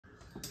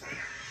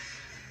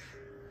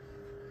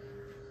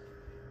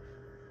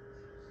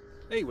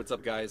Hey, what's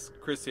up guys?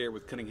 Chris here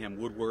with Cunningham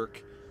Wood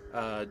Work.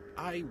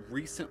 I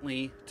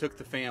recently took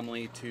the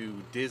family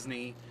to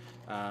Disney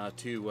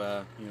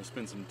to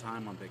spend some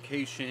time on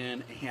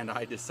vacation, and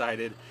I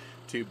decided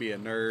to be a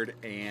nerd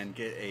and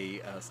get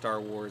a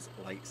Star Wars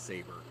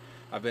lightsaber.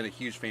 I've been a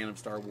huge fan of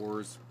Star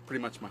Wars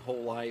pretty much my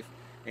whole life,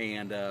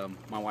 and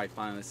my wife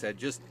finally said,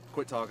 just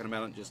quit talking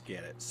about it and just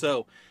get it.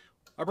 So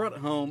I brought it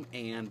home,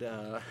 and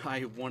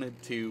I wanted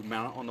to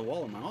mount it on the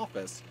wall in my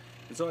office.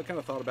 And so I kind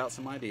of thought about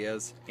some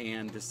ideas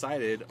and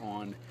decided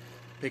on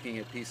picking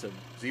a piece of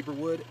zebra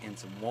wood and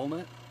some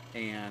walnut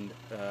and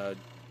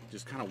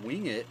just kind of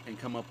wing it and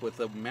come up with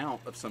a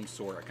mount of some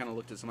sort. I kind of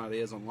looked at some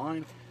ideas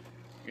online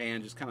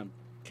and just kind of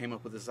came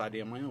up with this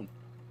idea on my own.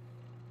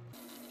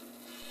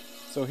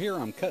 So here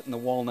I'm cutting the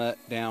walnut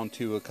down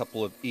to a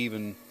couple of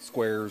even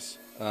squares,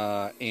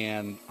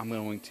 and I'm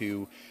going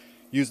to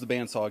use the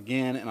bandsaw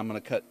again, and I'm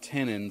going to cut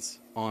tenons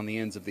on the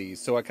ends of these.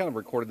 So I kind of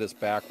recorded this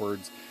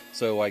backwards.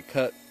 So I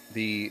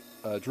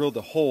drilled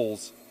the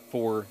holes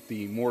for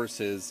the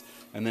mortises,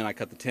 and then I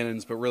cut the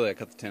tenons, but really I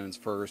cut the tenons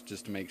first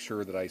just to make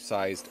sure that I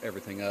sized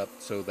everything up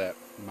so that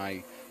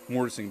my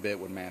mortising bit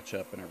would match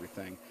up and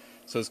everything.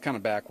 So it's kind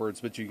of backwards,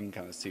 but you can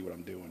kind of see what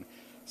I'm doing.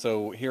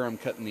 So here I'm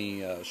cutting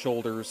the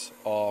shoulders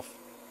off,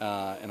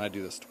 and I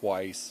do this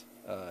twice,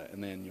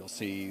 and then you'll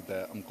see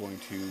that I'm going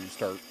to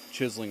start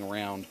chiseling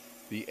around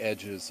the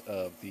edges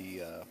of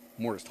the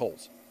mortised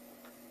holes.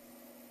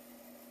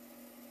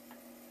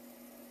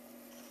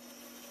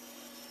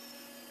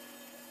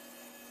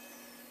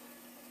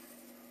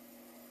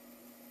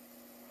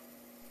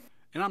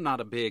 And I'm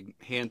not a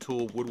big hand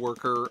tool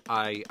woodworker.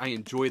 I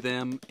enjoy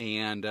them,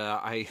 and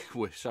I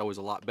wish I was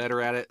a lot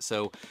better at it.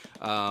 So,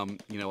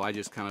 I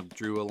just kind of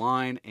drew a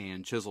line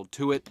and chiseled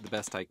to it the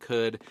best I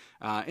could.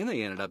 And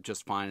they ended up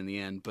just fine in the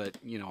end. But,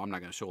 I'm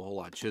not going to show a whole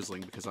lot of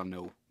chiseling because I'm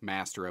no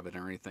master of it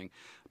or anything.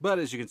 But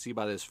as you can see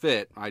by this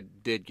fit, I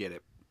did get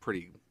it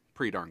pretty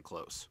darn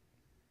close.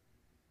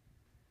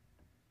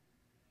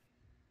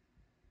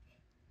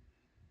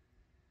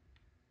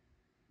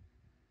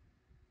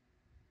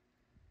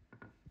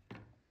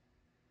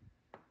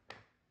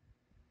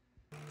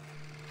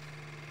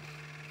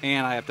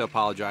 And I have to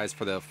apologize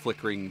for the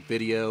flickering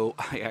video.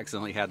 I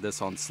accidentally had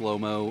this on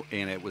slow-mo,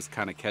 and it was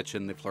kind of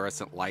catching the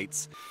fluorescent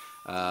lights,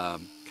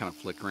 kind of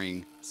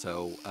flickering.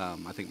 So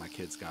I think my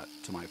kids got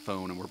to my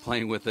phone and were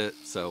playing with it.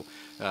 So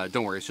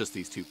don't worry, it's just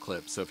these two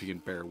clips, so if you can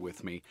bear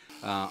with me.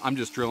 I'm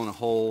just drilling a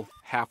hole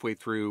halfway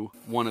through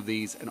one of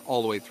these and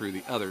all the way through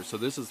the other. So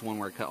this is the one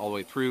where I cut all the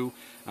way through.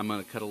 I'm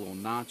going to cut a little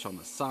notch on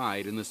the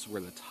side, and this is where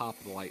the top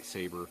of the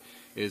lightsaber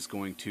is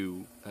going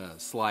to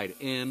slide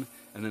in.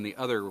 And then the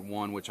other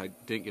one, which I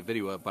didn't get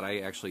video of, but I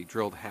actually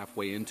drilled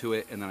halfway into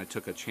it, and then I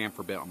took a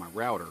chamfer bit on my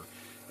router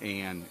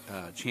and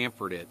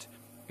chamfered it,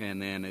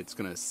 and then it's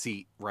going to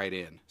seat right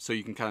in. So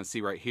you can kind of see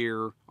right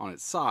here on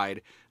its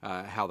side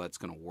how that's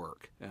going to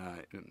work.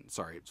 And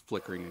sorry, it's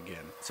flickering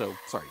again. So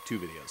sorry, two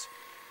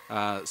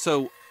videos.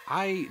 So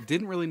I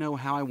didn't really know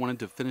how I wanted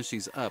to finish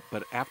these up,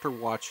 but after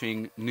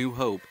watching New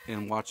Hope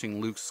and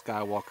watching Luke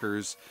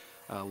Skywalker's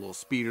little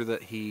speeder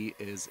that he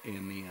is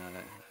in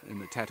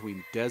the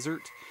Tatooine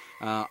desert,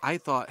 I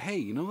thought,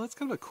 hey, that's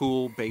kind of a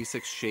cool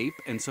basic shape,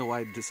 and so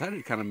I decided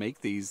to kind of make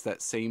these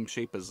that same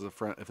shape as the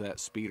front of that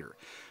speeder,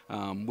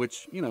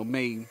 which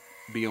may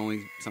be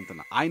only something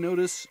that I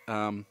notice,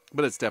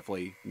 but it's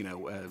definitely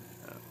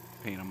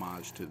paying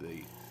homage to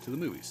the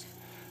movies.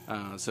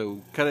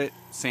 So cut it,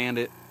 sand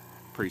it,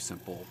 pretty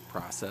simple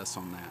process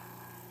on that.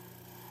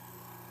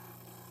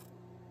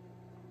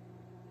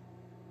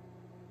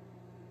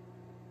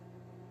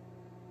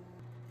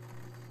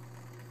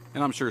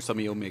 And I'm sure some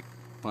of you will make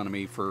fun of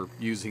me for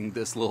using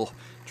this little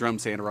drum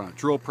sander on a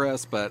drill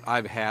press, but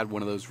I've had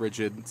one of those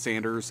rigid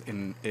sanders,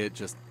 and it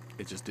just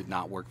did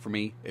not work for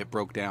me. It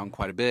broke down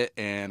quite a bit,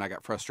 and I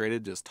got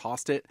frustrated, just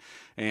tossed it,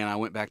 and I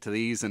went back to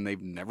these, and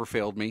they've never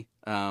failed me.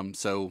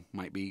 So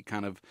might be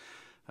kind of,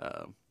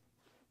 I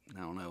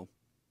don't know,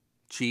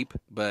 cheap,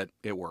 but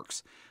it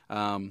works.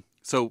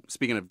 So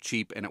speaking of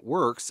cheap and it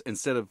works,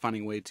 instead of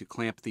finding a way to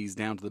clamp these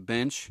down to the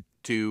bench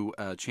to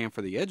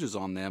chamfer the edges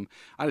on them,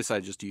 I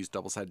decided just to use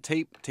double-sided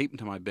tape them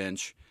to my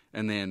bench,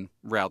 and then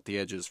route the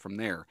edges from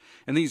there.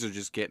 And these are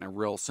just getting a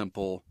real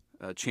simple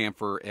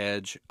chamfer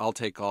edge. I'll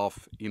take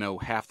off,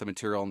 half the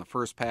material on the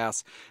first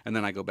pass, and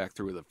then I go back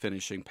through with a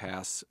finishing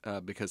pass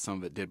because some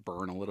of it did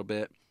burn a little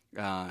bit.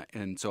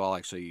 And so I'll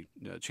actually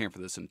chamfer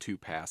this in two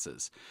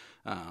passes.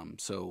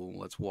 So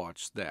let's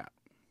watch that.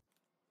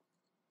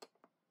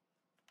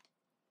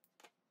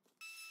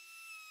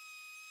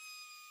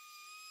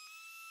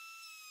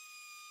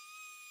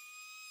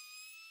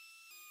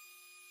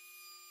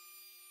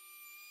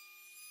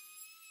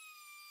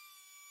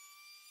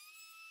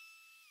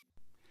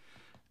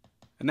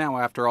 And now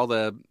after all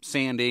the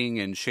sanding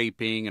and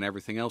shaping and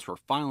everything else, we're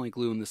finally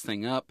gluing this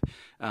thing up.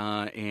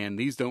 And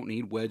these don't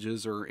need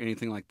wedges or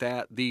anything like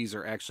that. These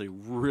are actually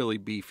really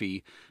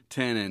beefy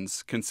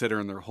tenons,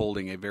 considering they're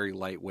holding a very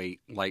lightweight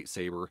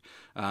lightsaber.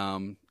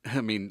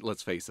 I mean,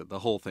 let's face it, the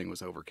whole thing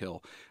was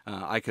overkill.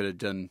 I could have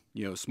done,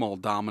 small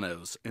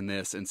dominoes in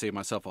this and saved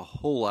myself a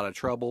whole lot of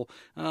trouble.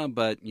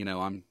 But,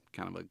 I'm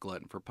kind of a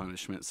glutton for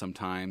punishment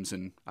sometimes,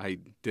 and I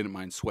didn't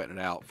mind sweating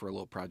it out for a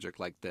little project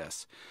like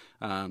this.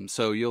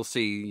 So you'll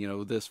see,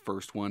 this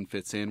first one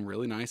fits in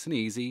really nice and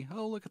easy.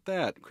 Oh, look at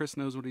that. Chris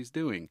knows what he's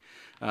doing.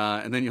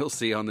 And then you'll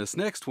see on this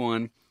next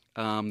one,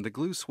 the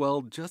glue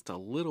swelled just a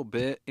little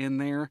bit in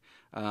there,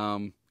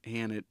 and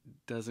it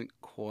doesn't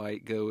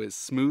quite go as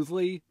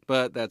smoothly,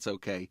 but that's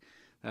okay.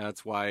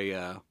 That's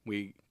why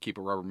we keep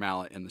a rubber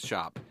mallet in the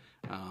shop.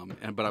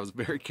 But I was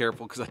very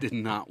careful because I did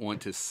not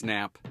want to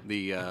snap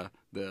the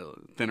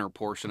thinner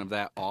portion of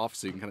that off,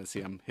 so you can kind of see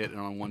I'm hitting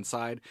on one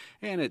side,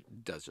 and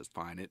it does just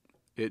fine.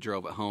 It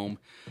drove it home.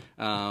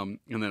 And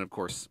then, of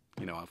course,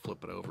 I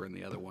flip it over, and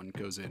the other one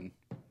goes in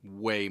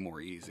way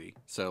more easy.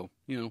 So,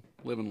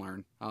 live and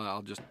learn.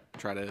 I'll just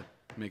try to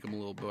make them a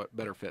little bit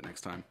better fit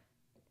next time.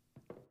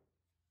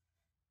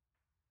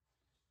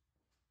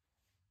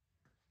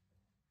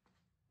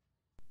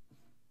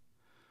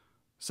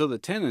 So the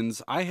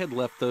tenons, I had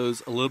left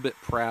those a little bit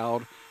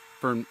proud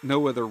for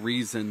no other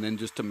reason than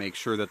just to make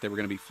sure that they were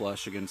going to be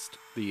flush against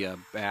the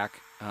back,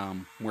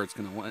 where it's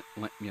going to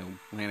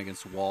land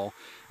against the wall.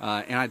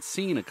 And I'd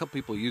seen a couple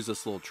people use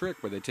this little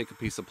trick where they take a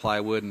piece of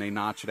plywood and they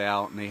notch it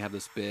out, and they have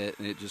this bit,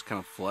 and it just kind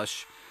of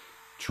flush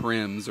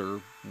trims,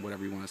 or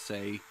whatever you want to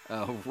say,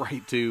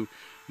 right to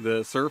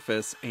the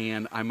surface.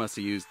 And I must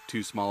have used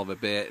too small of a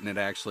bit, and it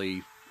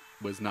actually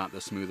was not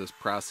the smoothest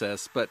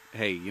process. But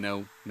hey,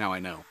 now I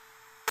know.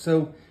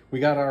 So we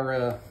got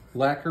our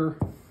lacquer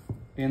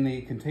in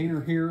the container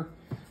here.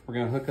 We're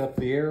going to hook up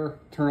the air,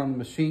 turn on the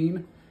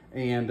machine,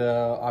 and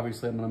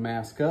obviously I'm going to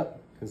mask up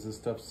because this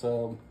stuff's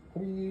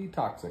pretty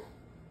toxic.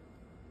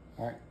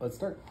 All right, let's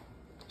start.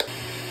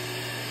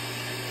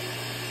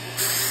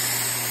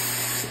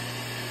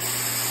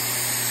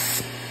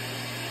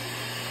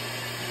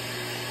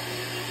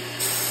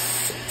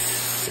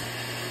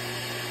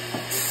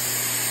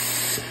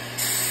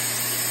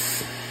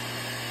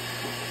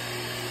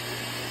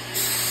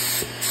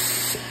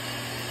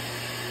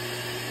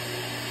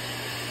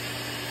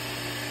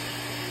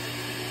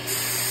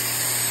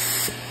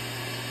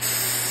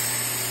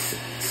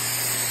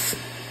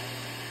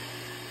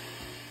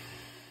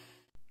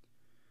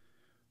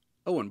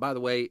 Oh, and by the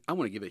way, I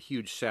want to give a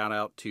huge shout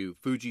out to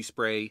Fuji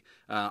Spray.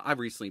 I've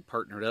recently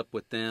partnered up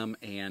with them,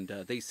 and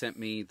they sent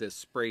me this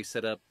spray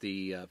setup,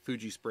 the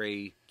Fuji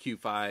Spray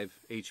Q5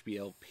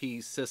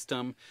 HBLP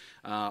system.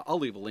 I'll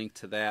leave a link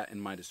to that in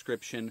my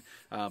description.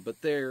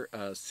 But they're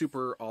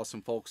super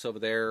awesome folks over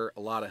there,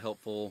 a lot of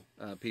helpful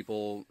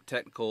people,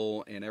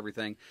 technical and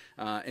everything.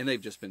 And they've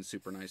just been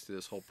super nice through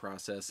this whole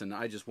process. And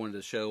I just wanted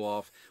to show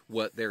off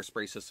what their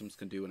spray systems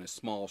can do in a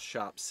small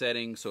shop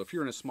setting. So if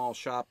you're in a small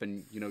shop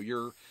and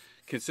you're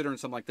considering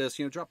something like this,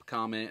 drop a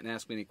comment and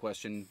ask me any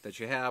question that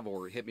you have,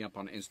 or hit me up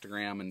on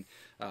Instagram, and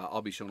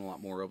I'll be showing a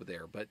lot more over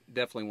there. But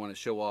definitely want to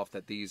show off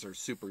that these are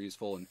super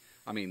useful, and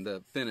I mean,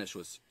 the finish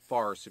was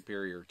far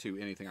superior to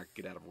anything I could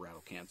get out of a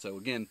rattle can. So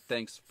again,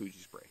 thanks Fuji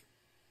Spray.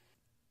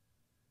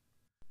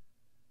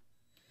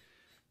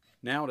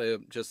 Now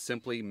to just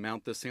simply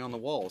mount this thing on the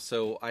wall.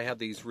 So I have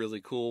these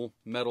really cool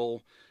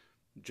metal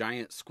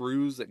giant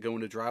screws that go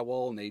into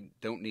drywall, and they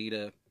don't need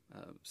a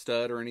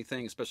stud or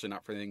anything, especially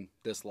not for anything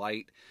this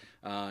light.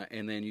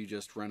 And then you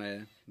just run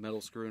a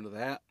metal screw into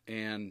that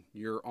and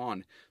you're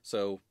on.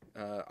 So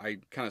I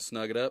kind of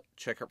snug it up,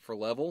 check up for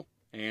level,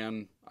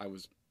 and I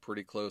was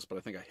pretty close, but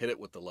I think I hit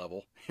it with the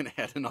level and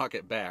had to knock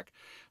it back.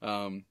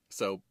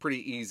 So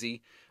pretty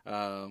easy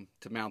to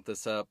mount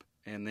this up,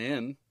 and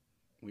then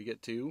we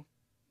get to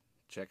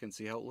check and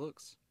see how it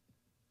looks.